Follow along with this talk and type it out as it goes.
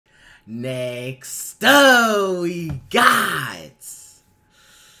Next up, we got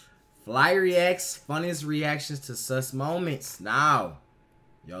Flightreacts, funniest reactions to sus moments. Now,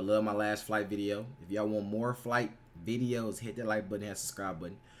 y'all love my last flight video. If y'all want more flight videos, hit that like button, hit that subscribe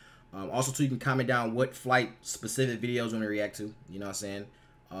button. Also, too, you can comment down what flight specific videos you want to react to. You know what I'm saying?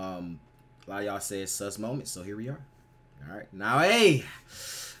 A lot of y'all say it's sus moments, so here we are. All right, now, hey,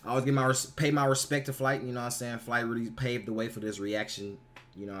 I always give pay my respect to Flight. You know what I'm saying? Flight really paved the way for this reaction.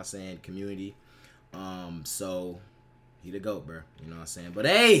 You know what I'm saying? Community. So he the GOAT, bro. You know what I'm saying? But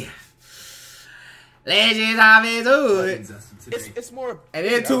hey, let's just hop into it. It's more. And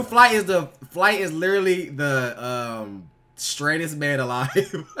then too, Flight is literally the straightest man alive.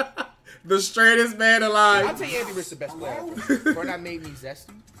 The straightest man alive. I'll tell you, Andy Rick's the best player. For not made me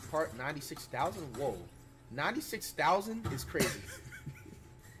zesty. Part 96,000. Whoa, 96,000 is crazy.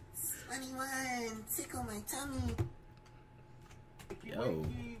 21, tickle my tummy. Yo.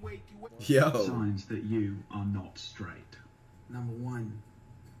 Signs that you are not straight. Number one,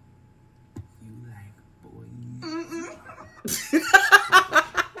 you like boys.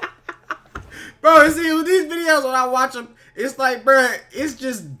 Bro, see, with these videos, when I watch them, it's like, bro, it's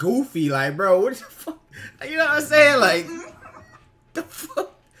just goofy. Like, bro, what the fuck? You know what I'm saying? Like, the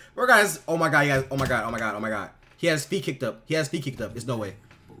fuck? Bro, guys, oh my god, you guys, oh my god, oh my god, oh my god. He has his feet kicked up. He has his feet kicked up. There's no way.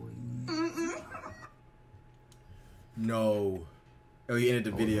 No. Oh, he ended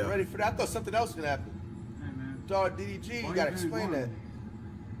the video. Ready for that? I thought something else was gonna happen. Hey man. Dog, DDG, you gotta explain that.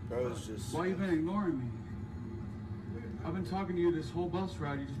 Bro, it's just. Why you been ignoring me? I've been talking to you this whole bus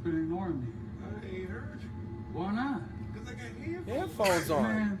ride. You just been ignoring me. I ain't heard you. Why not? Because I got Headphones on.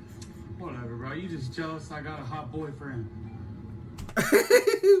 Man, whatever, bro. You just jealous I got a hot boyfriend. What the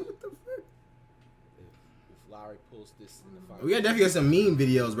fuck? If Lowry pulls this in the final. We gotta definitely get some meme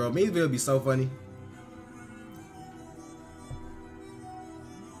videos, bro. Meme videos be so funny.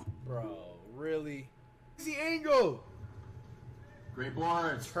 Bro, really? Easy angle. Great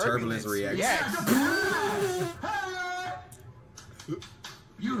boards. Turbulence reaction. Yes.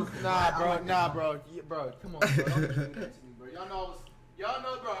 Beautiful. Nah, bro. Nah, bro. Yeah, bro, come on, bro. Don't do that to me, bro. Y'all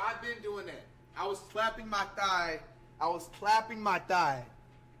know, bro. I've been doing that. I was clapping my thigh.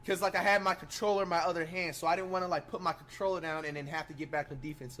 Cause like I had my controller in my other hand, so I didn't want to like put my controller down and then have to get back on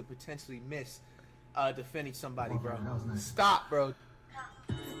defense to potentially miss defending somebody, bro. Stop, bro.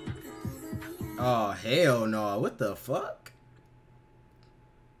 Oh, hell no. What the fuck?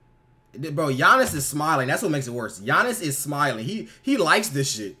 Bro, Giannis is smiling. That's what makes it worse. Giannis is smiling. He likes this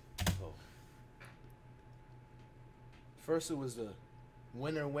shit. Oh. First it was the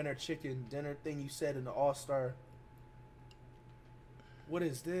winner chicken dinner thing you said in the All-Star. What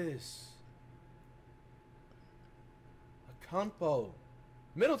is this? A compo.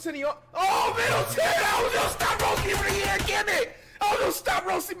 Middleton, oh, Middleton! I was gonna stop roasting for the year, damn it! I was gonna stop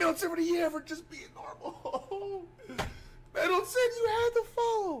roasting Middleton for the year for just being normal. Middleton, you had to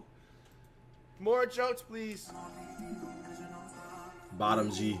follow. More jokes, please. Bottom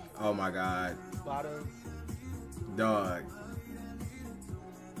G. Oh my god. Bottom. Dog.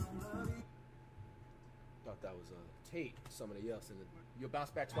 Thought that was Tate, somebody else. And you'll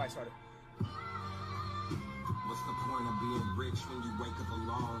bounce back twice harder. What's the point of being rich when you wake up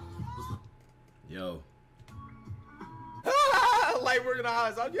alone? Yo. Light working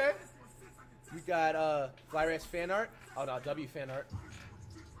eyes, okay. We got Flightreacts fan art. Oh no, W fan art.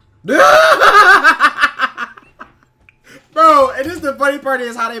 Bro, and this is the funny part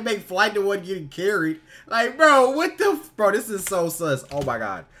is how they make Flight the one getting carried. Like, bro, what the bro, this is so sus. Oh my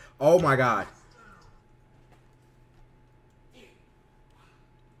god. Oh my god.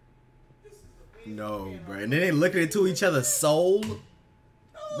 No, bro. And then they looking into each other's soul.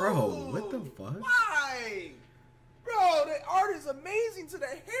 Bro, what the fuck? Why? Bro, the art is amazing to the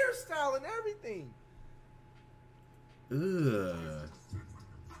hairstyle and everything. Ugh.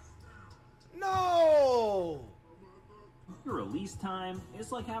 No. Your release time,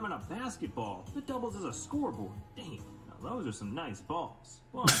 it's like having a basketball that doubles as a scoreboard. Damn, now those are some nice balls.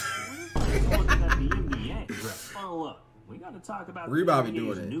 Well, looking at the NBA. Oh, look, we got to talk about the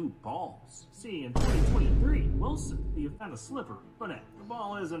NBA's new balls. See, in 2023, Wilson, the kind of slippery, but the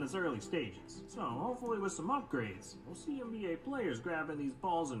ball is in its early stages. So hopefully with some upgrades, we'll see NBA players grabbing these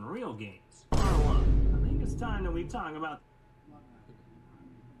balls in real games. Well, look, I think it's time that we talk about.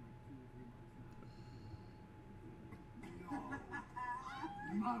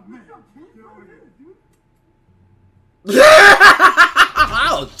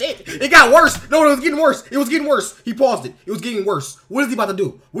 Oh shit! It got worse. No, it was getting worse. It was getting worse. He paused it. It was getting worse. What is he about to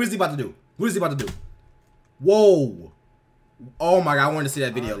do? What is he about to do? What is he about to do? Whoa! Oh my god! I wanted to see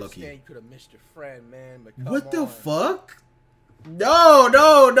that video, Loki. You could have missed your friend, man. But what the fuck? No!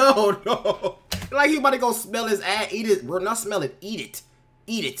 Oh no. Like he about to go smell his ass. Eat it. Bro, not smell it. Eat it.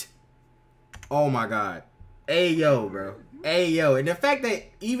 Eat it. Oh my god. Hey yo, bro. Hey yo. And the fact that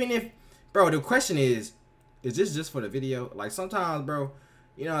even if, bro, the question is this just for the video? Like sometimes, bro,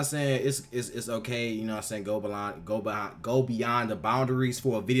 you know what I'm saying, it's okay, you know what I'm saying, go beyond the boundaries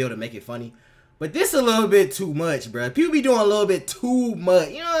for a video to make it funny. But this a little bit too much, bro. People be doing a little bit too much.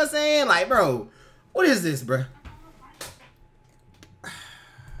 You know what I'm saying? Like, bro, what is this, bro?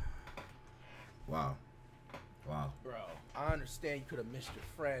 Wow. Wow. Bro, I understand you could have missed your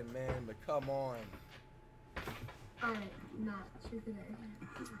friend, man, but come on. Alright, not true today.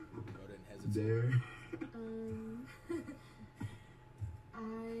 Bro didn't hesitate. Dare. I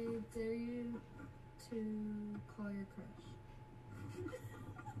dare you to call your crush.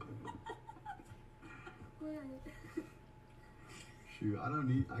 What? Shoot, I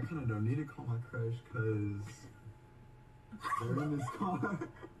kind of don't need to call my crush because they're in this car.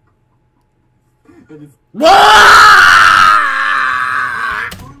 And it's...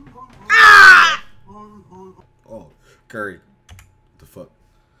 Oh, Curry. What the fuck?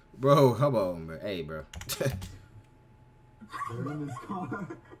 Bro, come on, man. Hey, bro. they're in this car.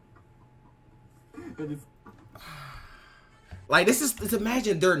 And it's... Like, this is,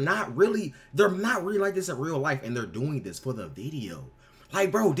 imagine they're not really like this in real life, and they're doing this for the video.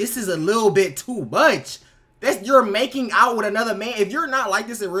 Like, bro, this is a little bit too much. You're making out with another man. If you're not like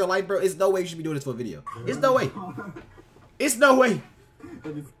this in real life, bro, it's no way you should be doing this for a video. It's no way. It's no way.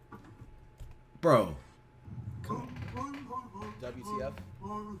 Bro. WTF?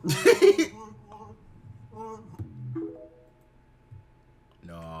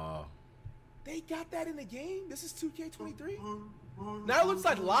 No. They got that in the game? This is 2K23? Now it looks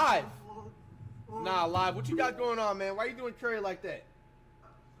like live. Nah, live. What you got going on, man? Why you doing Curry like that?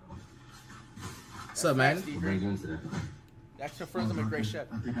 What's up, man? That confirms I'm a great chef.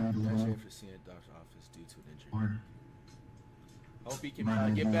 That's after seeing a doctor's office due to an injury. Hope he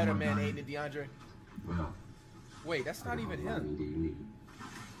can get better, man. Aiden and DeAndre. Wait, that's not even him.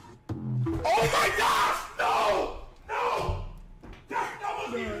 Oh my gosh! No! No! That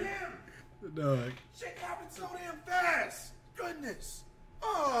wasn't even him! Dog. Shit happened so damn fast! Goodness!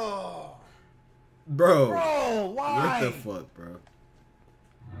 Oh! Bro. Bro, why? What the fuck, bro?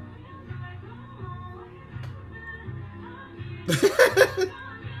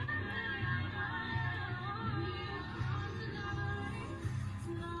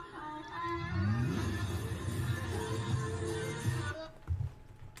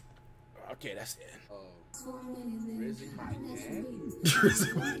 Okay, that's it. Oh. Raising my dad?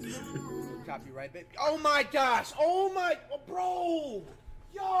 Copyright, baby. Oh my gosh! Oh my... Bro!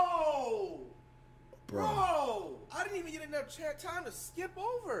 Yo! Bro! I didn't even get enough time to skip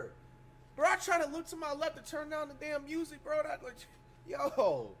over. Bro, I tried to look to my left to turn down the damn music, bro. That, like,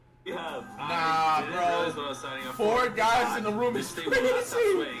 yo. Yeah, nah, bro. Four guys in the room is crazy. And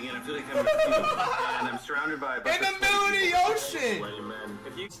I feel like I'm and I'm surrounded by in the middle of the ocean.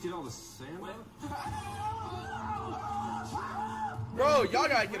 If you get all the sand, bro, y'all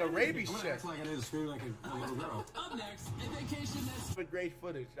gotta get a rabies check. Like I need to scream like a little girl. Up next, a vacation that's But great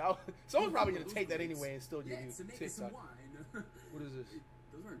footage. Someone's probably gonna take that anyway and still give you TikTok. What is this?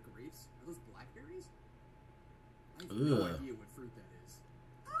 Those aren't grapes. Are those blackberries? I have no idea what fruit that is.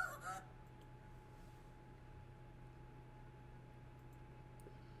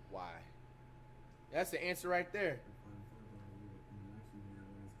 Why? That's the answer right there.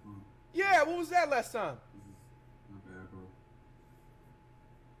 Yeah, what was that last time?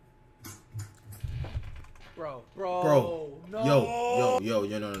 Bro, no. Yo,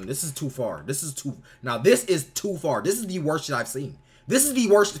 no. This is too far. This is too far. This is the worst shit I've seen. This is the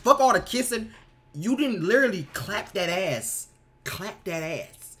worst. Fuck all the kissing. You didn't literally clap that ass. Clap that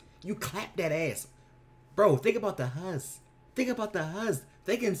ass. You clap that ass. Bro, think about the huzz. Think about the huzz.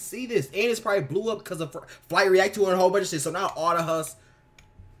 They can see this. And it's probably blew up because of Flightreacts and a whole bunch of shit. So now all the huzz.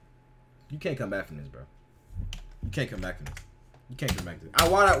 You can't come back from this, bro. You can't come back from this. You can't come back to it.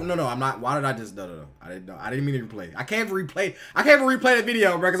 I'm not. Why did I just no. I didn't know. I didn't mean to replay. I can't replay the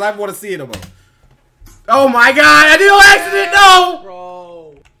video, bro, because I want to see it no more. Oh my god, I did no accident, no!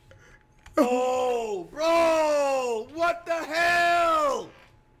 Bro. Oh, bro! What the hell?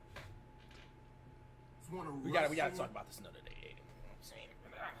 We gotta talk about this another day. You know what I'm saying?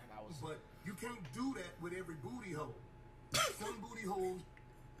 But you can't do that with every booty hole. Some booty holes.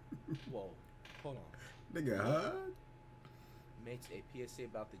 Whoa, hold on. Nigga, huh? Makes a PSA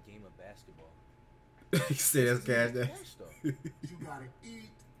about the game of basketball. He said that's cash that. You gotta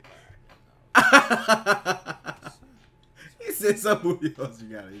eat. He said some booty holes you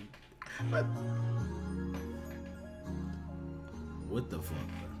gotta eat. What the fuck,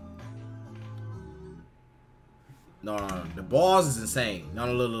 bro? No. The balls is insane.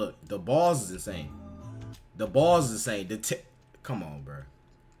 No, look. The balls is insane. The balls is insane. Come on, bro.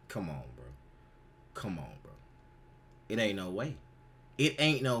 Come on, bro. Come on, bro. It ain't no way. It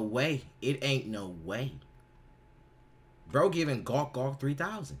ain't no way. It ain't no way. Bro giving Gawk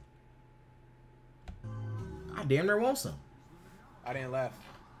 3,000. I damn near want some. I didn't laugh.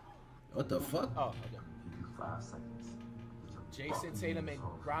 What the fuck? Oh, okay. 5 seconds. Jason Tatum and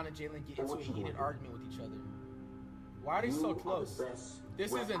Brown and Jalen get into a heated argument with each other. Why are they so close?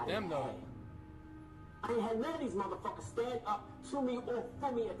 This isn't them though. I ain't had none of these motherfuckers stand up to me or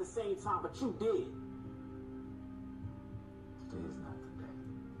for me at the same time, but you did. Today is not the day.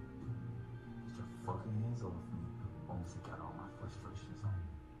 Get your fucking hands off me. Once I got all my frustrations on.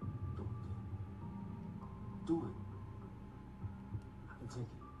 Do it, kid. Do it. I can take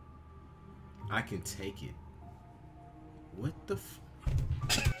it. I can take it. What the f...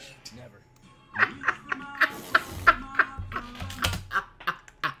 Never.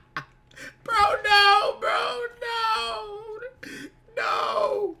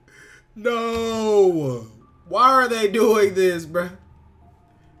 No. Why are they doing this, bro?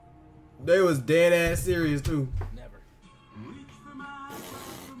 They was dead ass serious too. Never.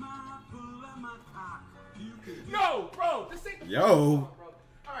 No, bro. This ain't the Yo.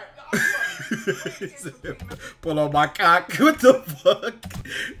 Alright, pull on my cock. What the fuck?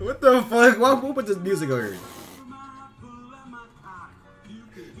 What the fuck? Who put this music on here?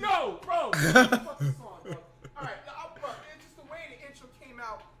 No, bro. Fuck this song, bro. Alright, bro, it's just the way the intro came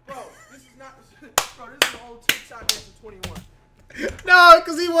out. Bro, this is not bro, this is an old TikTok dance from 21. No,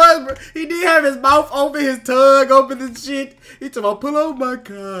 cause he was, bro. He did have his mouth open, his tongue open and shit. He talking about pull on my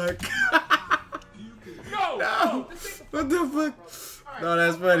cock. No, no. What the fuck? Right, no,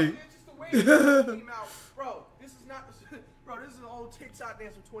 that's funny. It's just the way it came out. Bro, this is not bro, this is an old TikTok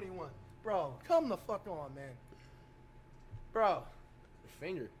dance from 21. Bro, come the fuck on, man. Bro.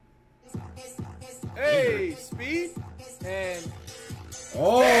 Finger. Hey, speed and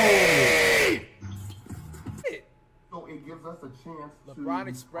oh. Hey! So it gives us a chance. LeBron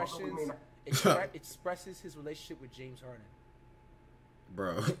expresses his relationship with James Harden.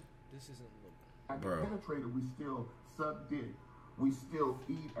 Bro. This isn't bro. Penetrated, we still suck dick. We still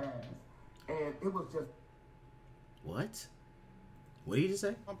eat ass. And it was just what? What did you just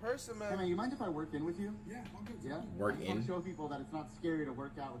say? On person, man. Hey, man, you mind if I work in with you? Yeah, I'll go. Yeah? Work I just in? want to show people that it's not scary to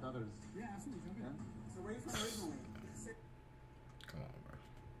work out with others. Yeah, absolutely. Yeah? So raise my originally. Come on, bro.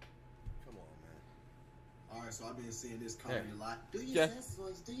 Come on, man. Alright, so I've been seeing this comment a lot. Do your Yeah. sense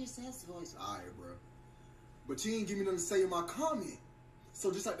voice, do your sense voice. Alright, bro. But you ain't give me nothing to say in my comment.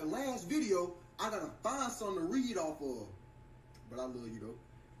 So just like the last video, I gotta find something to read off of. But I love you though.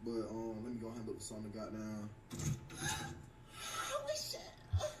 But let me go ahead and look for something I got down. I wish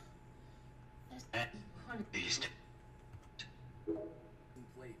Beast.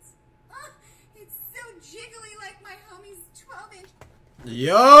 plates. It's so jiggly like my homie's 12-inch.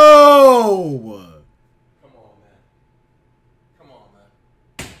 Yo! Come on, man. Come on,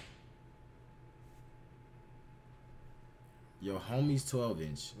 man. Your homie's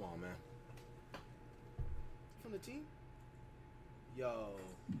 12-inch. Come on, man. From the team? Yo.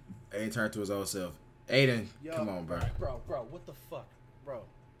 Aiden turned to his old self. Aiden, Yo. come on, bro. Bro, what the fuck? Bro.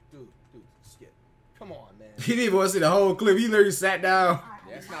 Dude, skip. Come on, man. He didn't even want to see the whole clip. He literally sat down.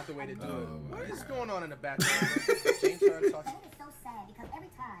 Yeah, that's not the way to do it. my What is God. going on in the background? James Harden talking. That is so sad because every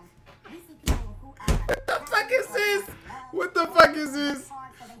time we see people who are What the fuck is this? What the fuck is this? so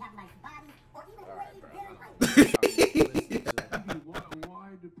they have nice bodies or even Why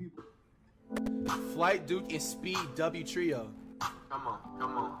do people... Flight, Duke, and Speed W Trio. Come on.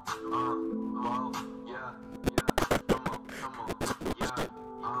 Well, yeah. Come on, yeah.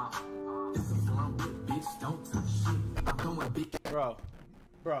 Bitch, don't touch shit. I'm going big. Bro.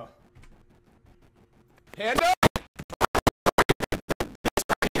 Panda?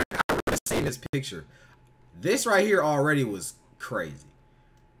 Seen this picture. This right here already was crazy.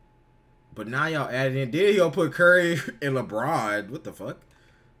 But now y'all added in. Then y'all put Curry and LeBron. What the fuck?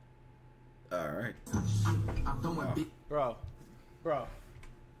 Alright. Bro.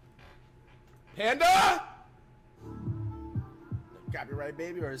 Panda? Copyright,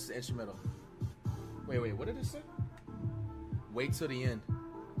 baby, or is it instrumental? Wait, what did it say? Wait till the end.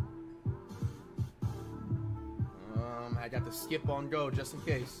 I got to skip on go just in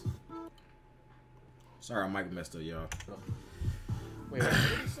case. Sorry, I might messed up, y'all. Wait, what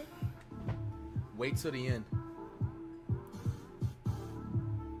did it say? Wait till the end.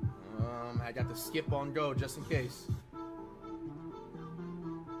 I got to skip on go just in case.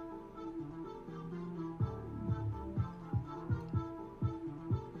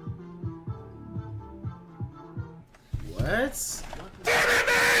 What? Damn it,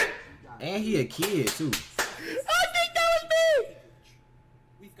 man! And he a kid too. I think that was me!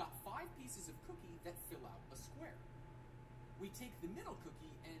 We've got 5 pieces of cookie that fill out a square. We take the middle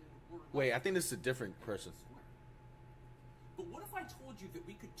cookie and we're... Wait, I think this is a different person. But what if I told you that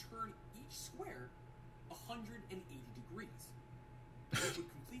we could turn each square 180 degrees? It would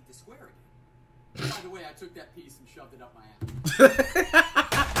complete the square again. By the way, I took that piece and shoved it up my ass.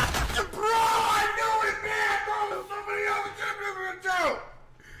 Bro, I knew it, man! I thought it was somebody else that gave me a joke!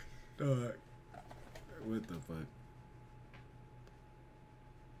 Dog. What the fuck?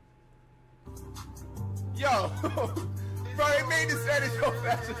 Yo! Bro, it made this edit so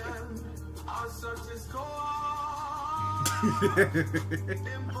fast.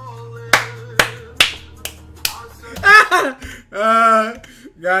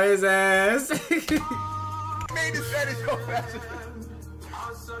 Got his ass. Made this edit so fast.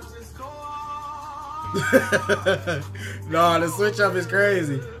 No, the switch up is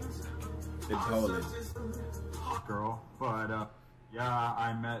crazy. In Poland. Girl, but yeah,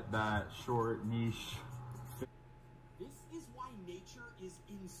 I met that short niche. This is why nature is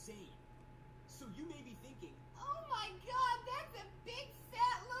insane. So you may be thinking, Oh my god, that's a big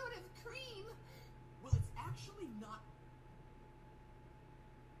fat load of cream. well, it's actually not.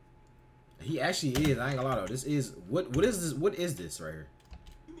 He actually is. I ain't gonna lie though. This is what is this? What is this right here?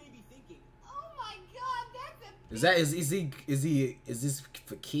 You may be thinking, Oh my god, that's a Is that is this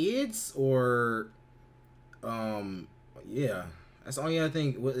for kids or yeah? That's the only other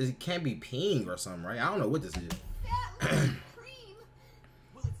thing. Well, it can't be peeing or something, right? I don't know what this is. fat load of cream.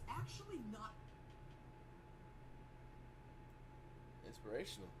 well, it's actually not.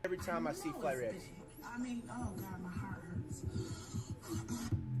 Inspirational. Every time I see Flightreacts. I mean, oh god, my heart hurts.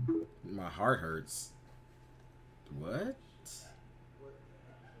 My heart hurts. What?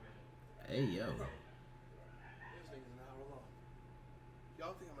 Hey yo. This thing's an hour long.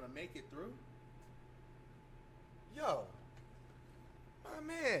 Y'all think I'm gonna make it through? Yo, my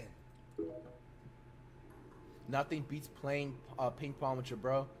man. Nothing beats playing ping pong with your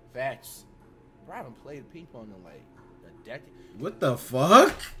bro. Facts. Bro, I haven't played ping pong in like a decade. What the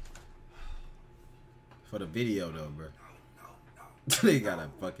fuck? For the video though, bro. They got a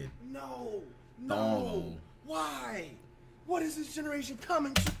fucking No. thong on. Why? What is this generation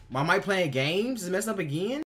coming to? My mic playing games? Is it messed up again?